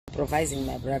supervising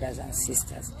my brothers and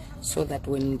sisters so that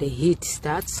when the heat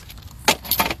starts,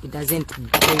 it doesn't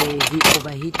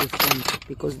overheat the phone,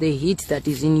 because the heat that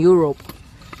is in Europe,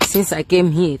 since I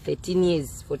came here 14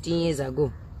 years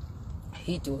ago,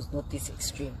 heat was not this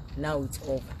extreme. Now it's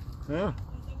over.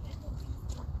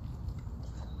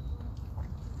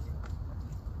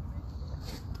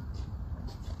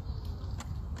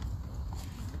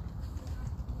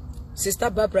 Sister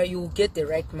Barbara, you will get the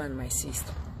right man, my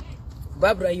sister.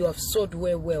 Barbara, you have sowed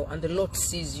well, and the Lord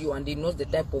sees you and He knows the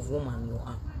type of woman you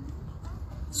are.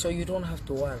 So you don't have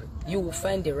to worry. You will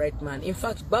find the right man. In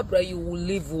fact, Barbara, you will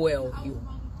live well.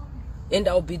 And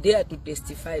I'll be there to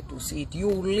testify to see it. You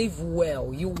will live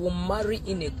well. You will marry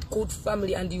in a good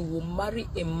family, and you will marry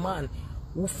a man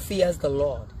who fears the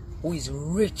Lord, who is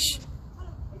rich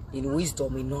in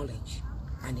wisdom, in knowledge,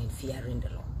 and in fearing the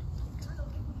Lord.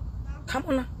 Come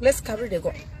on now, let's carry the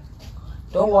God.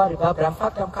 Don't worry, Barbara. In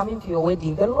fact, I'm coming to your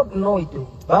wedding. The Lord knows it too.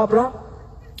 Barbara,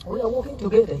 we are walking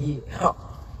together here.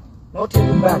 Not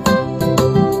even back.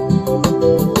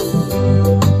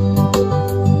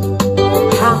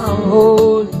 How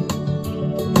holy,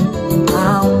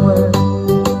 how worthy.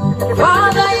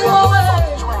 Father, you are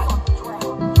worthy.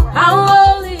 How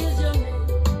holy is your name.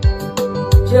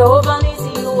 Jehovah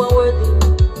Nissi, you are worthy.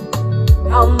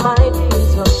 How mighty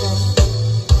is your name.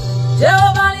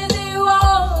 Jehovah Nissi, you are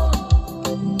holy.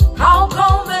 How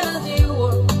covenant you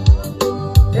are.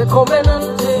 The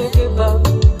covenant keeper.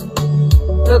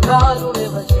 The God who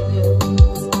never changes.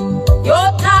 Your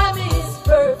time is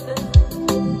perfect.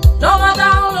 No matter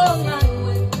how long I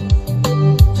wait.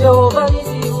 Jehovah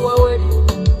Nissi, you are worthy.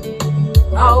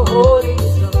 How holy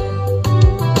is your name.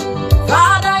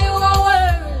 Father, you are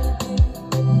worthy.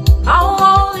 How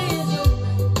holy is your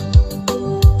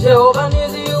name. Jehovah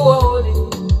Nissi, you are holy.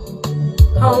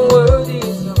 How worthy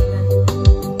is your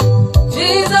name.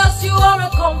 Jesus, you are a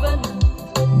covenant.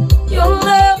 You'll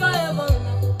never ever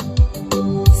lie.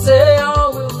 Say I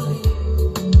will live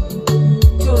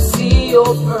to see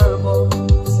your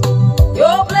purpose,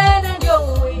 your plan and your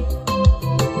way.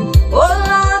 All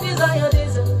I desire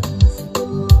deserves.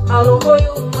 I don't know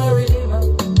you, my Redeemer.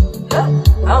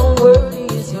 How worthy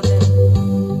is your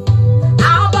name.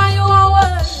 Abba, you are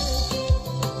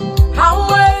worthy. How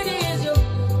worthy is your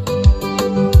name.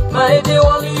 Mighty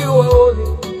one, you are holy.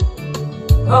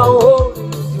 How holy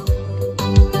is your name.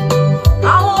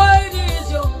 How worthy is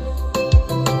your name.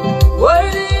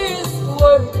 Worthy is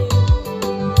worthy.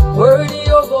 Worthy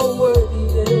of all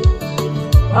worthy.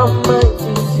 How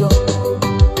mighty is your name.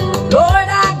 Lord,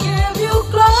 I give you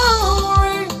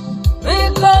glory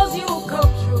because you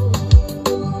come true.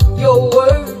 Your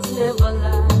words never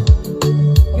lie.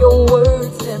 Your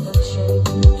words never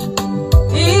change.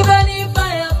 Even if I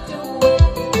have to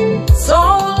wait so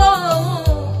long,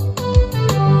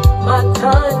 my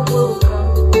time will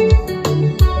come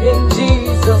in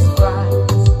Jesus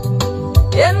Christ.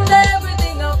 And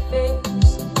everything I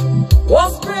faced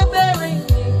was preparing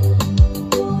me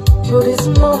to this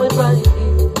moment right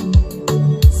here.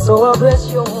 So I bless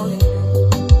your holy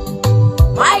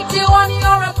name. Mighty one,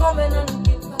 you're a covenant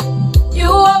keeper.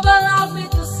 You have allowed me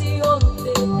to see your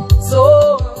day. So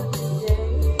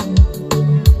today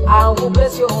I will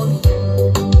bless your holy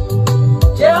name.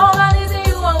 Jehovah Nissi,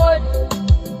 you are worthy.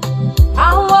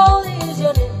 How holy is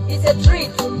your name? It's a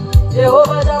treat.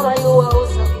 Jehovah Jireh, you are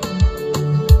awesome.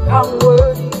 How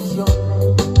worthy is your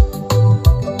name.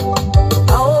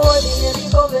 How worthy is the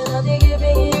covenant they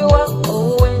giving you are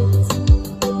always.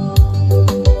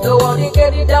 The one who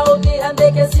get it out there and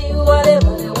they can see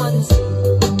whatever they want to see.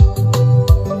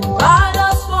 But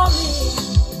as for me,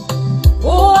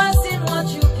 who has seen what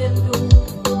you can do?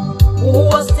 Who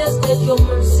has tested your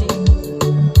mercy,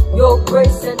 your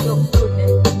grace and your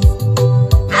goodness?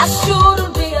 I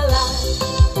shouldn't be alive.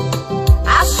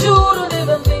 I shouldn't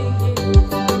even be here.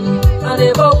 I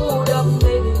never would have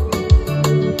made it,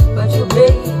 but you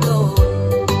made the way.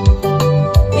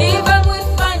 Even with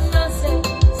finances,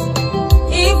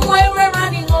 if we were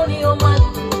running on your money,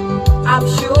 I'm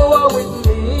sure with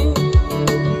me,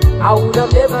 I would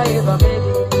have never ever made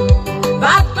it.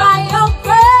 But by your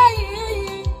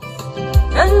grace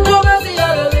and your mercy, I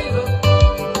deliver.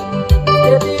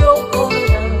 Let your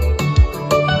covenant,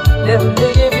 let me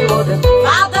give you all the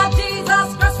Father Jesus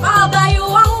Christ, Father, you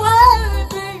are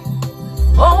worthy.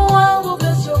 Oh, I will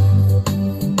bless you.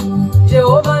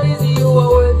 Jehovah Nissi, you are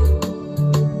worthy.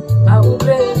 I will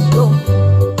bless you.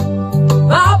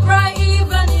 Barbara,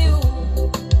 even you,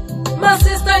 my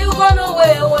sister, you gonna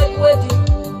wear a white wedding.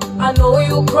 I know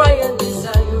you cry and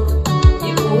desire.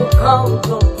 It will count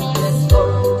on the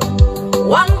story.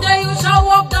 One day you shall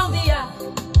walk down the aisle.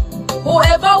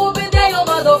 Whoever will be there, your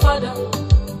mother, father,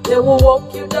 They will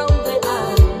walk you down the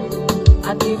aisle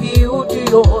and give you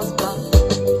to your husband.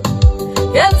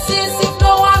 Then sis, if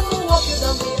no one will walk you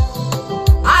down the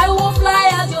aisle, I will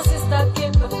fly as your sister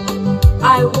Kimber.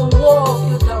 I will walk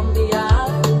you down the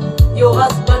aisle. Your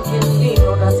husband can lean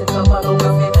on us in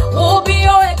Kaparogafe. Will be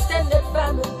your extended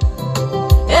family.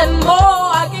 And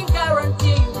more, I can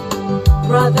guarantee you.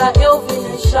 Brother Elvin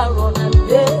and Sharon and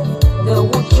Ben, they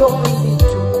will join me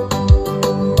too.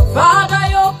 Father,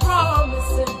 your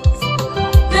promises,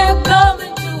 they're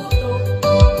coming true.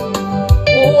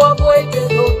 Who have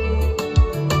waited on me?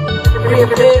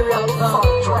 Remember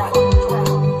Barbara.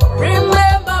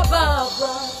 Remember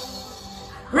Barbara.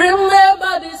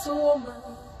 Remember this woman.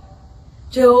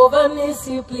 Jehovah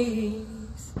Nissi,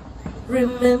 please.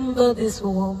 Remember this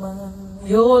woman.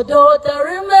 Your daughter,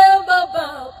 remember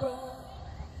Barbara.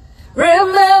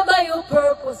 Remember your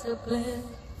purpose and plan.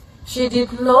 She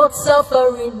did not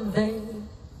suffer in vain,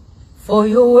 for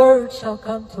your word shall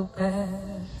come to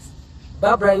pass.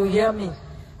 Barbara, you hear me?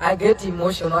 I get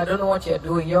emotional. I don't know what you're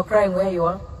doing. You're crying where you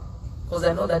are? Because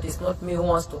I know that it's not me who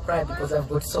wants to cry because I've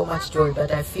got so much joy,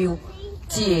 but I feel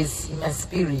tears in my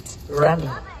spirit running.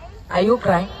 Are you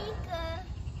crying?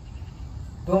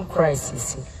 Don't cry,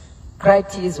 Sissy. Cry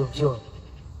tears of joy.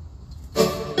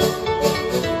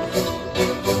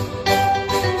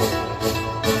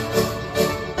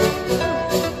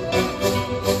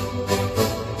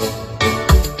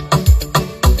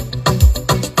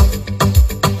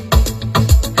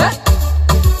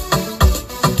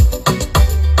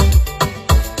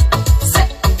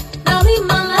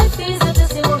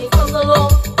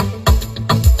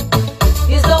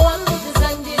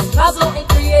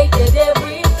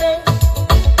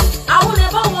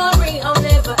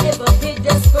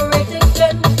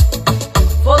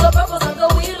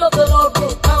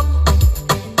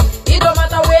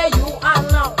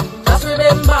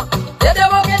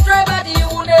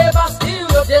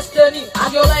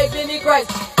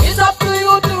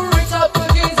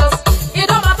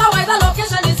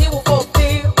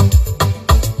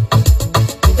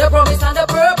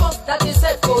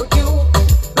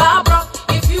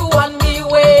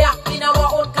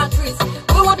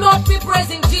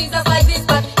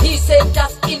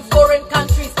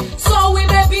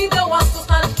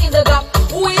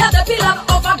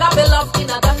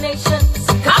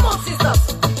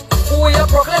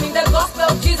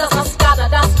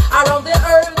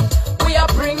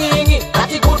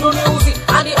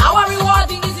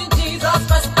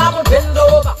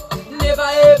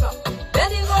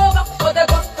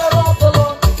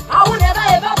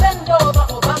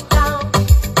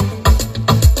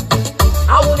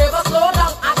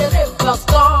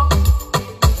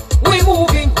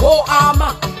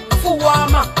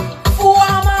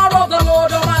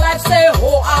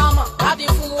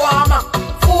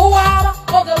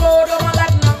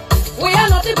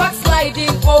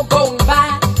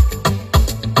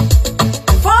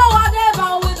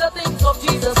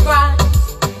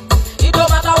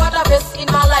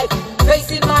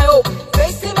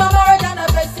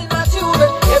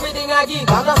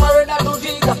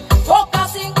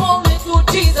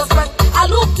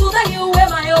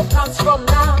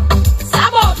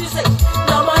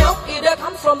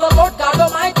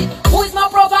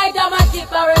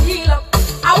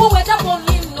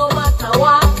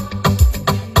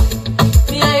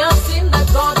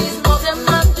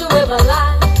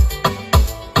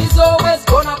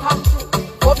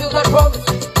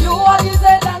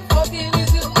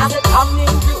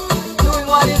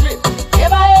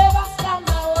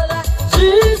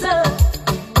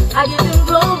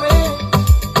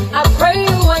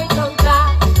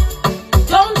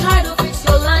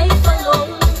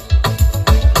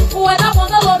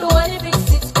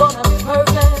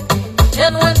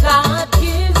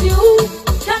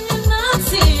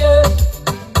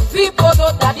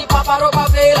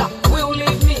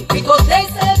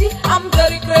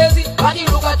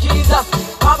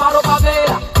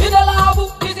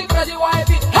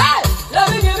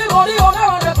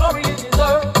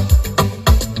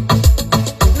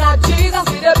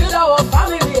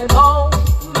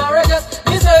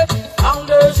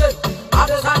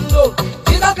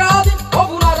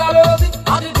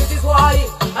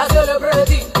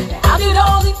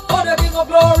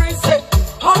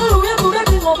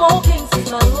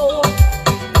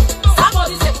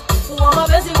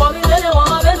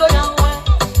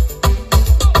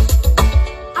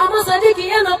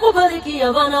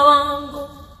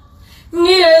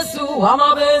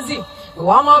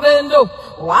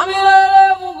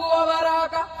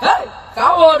 Hey,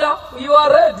 Kawoda, you are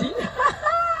ready.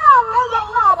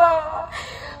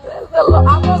 Bless the Lord.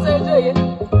 I'm going to say it.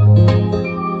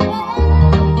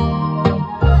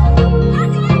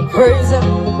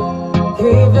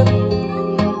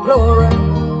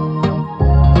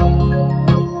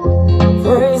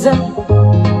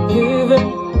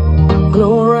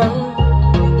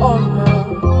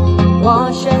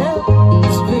 wash in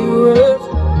spirit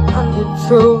and in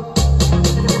truth.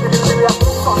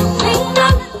 Lean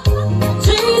on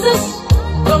Jesus,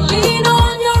 don't lean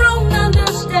on your own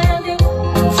understanding.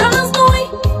 Trust me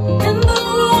in the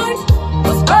Lord,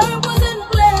 His purpose and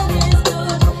plan is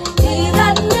good. He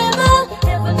that never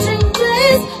ever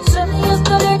changes, same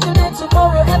yesterday, today,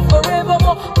 tomorrow, and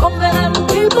forevermore. Covenant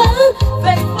keeper,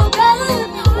 faithful God,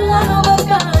 one of a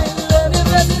kind. Let me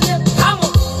bless you. Come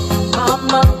on,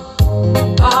 Mama,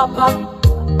 Papa,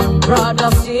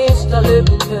 brother, sister, let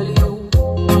me tell you.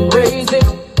 Praise it,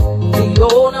 the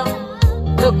honor,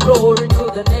 the glory to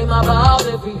the name above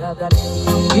every other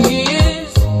name. He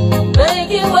is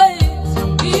making ways,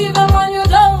 even when you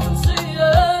don't see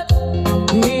it.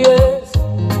 He is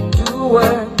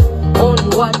doing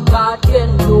only what God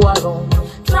can do alone.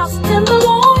 Trust in the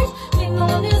Lord, lean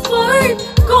on His word,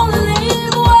 call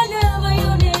Him whenever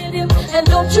you need Him. And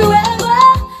don't you ever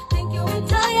think you'll be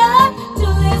tired to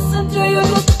listen to you.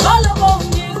 Just call upon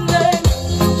His name.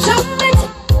 Jump it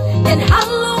and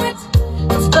hallow it.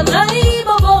 It's the name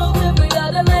above every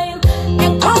other name.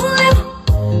 And call Him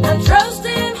and trust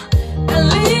Him and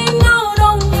lean out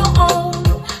on your own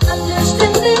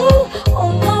understanding,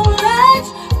 on knowledge.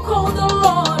 Call the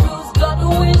Lord who's got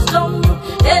wisdom.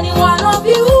 Any one of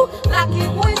you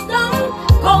lacking wisdom,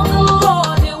 call the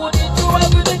Lord, He will teach you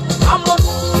everything. Come on,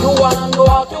 you wanna know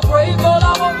how to pray, call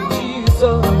upon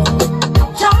Jesus.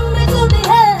 Jump into the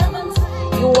heavens.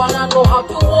 You wanna know how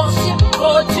to worship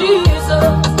Lord Jesus.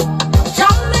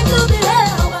 Jump into the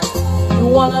heavens. You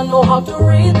wanna know how to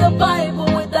read the Bible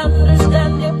with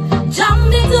understanding.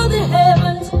 Jump into the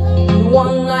heavens. You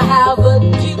wanna have a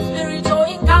deep spiritual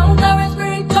encounter and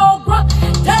spiritual growth.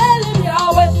 Tell Him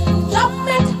Yahweh, jump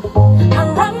it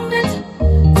and run it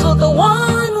to the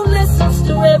one who listens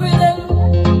to everything.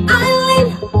 I lean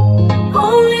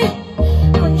only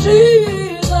on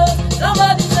Jesus.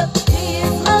 Somebody said, He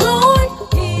is my Lord,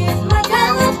 He is my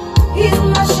God, He is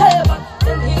my shepherd,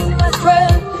 and He's my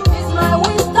strength, He's my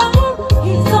wisdom,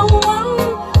 He's the one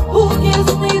who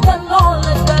gives me the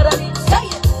knowledge that I need. Say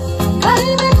it,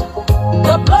 claim it.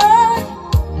 The blood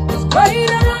is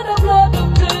greater than the blood of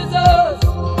Jesus.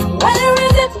 Where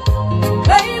is it?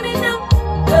 Claim it now.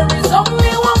 There is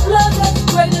only one blood that's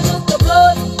greater than the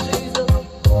blood of Jesus.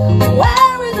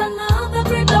 Where is another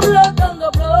greater blood than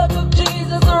the blood of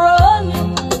Jesus? Run.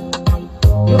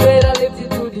 You better lift it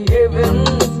to the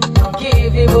heavens.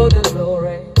 Give Him all the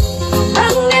glory.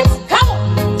 Run it. Come on.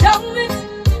 Jump it.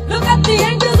 Look at the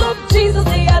angels of Jesus.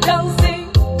 They are dancing.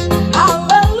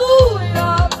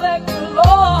 Hallelujah. Thank you,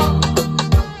 Lord.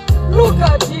 Look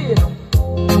at Him.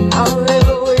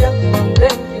 Hallelujah.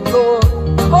 Thank you, Lord.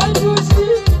 Oh, you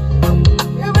see?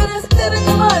 You better steady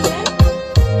the money.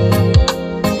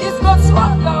 He's got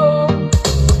swagger.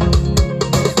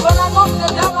 When I go to the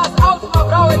damas out my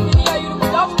brow and me near you,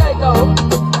 look up like that.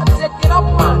 I said, get up,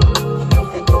 man.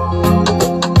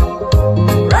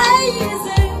 Praise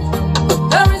it.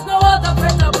 There is no other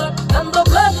greater blood than the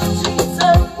blood of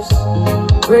Jesus.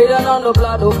 Greater than the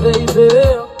blood of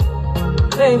Abel.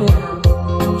 Amen.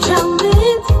 Jump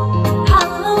it,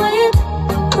 hallow it,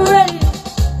 praise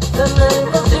the name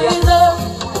of Jesus.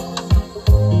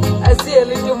 I see a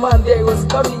little man there, he was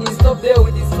coming, he stopped there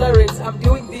with his parents. I'm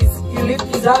doing this. He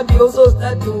lifted his hand, he also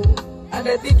started to, and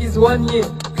I think it's 1 year.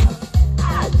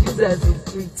 Jesus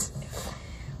is sweet.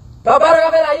 Papa,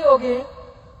 are you okay?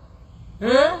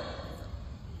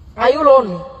 Are you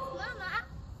lonely? Mama.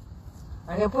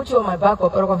 I can put you on my back,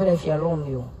 Papa, if you're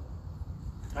lonely.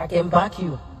 I can back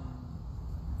you.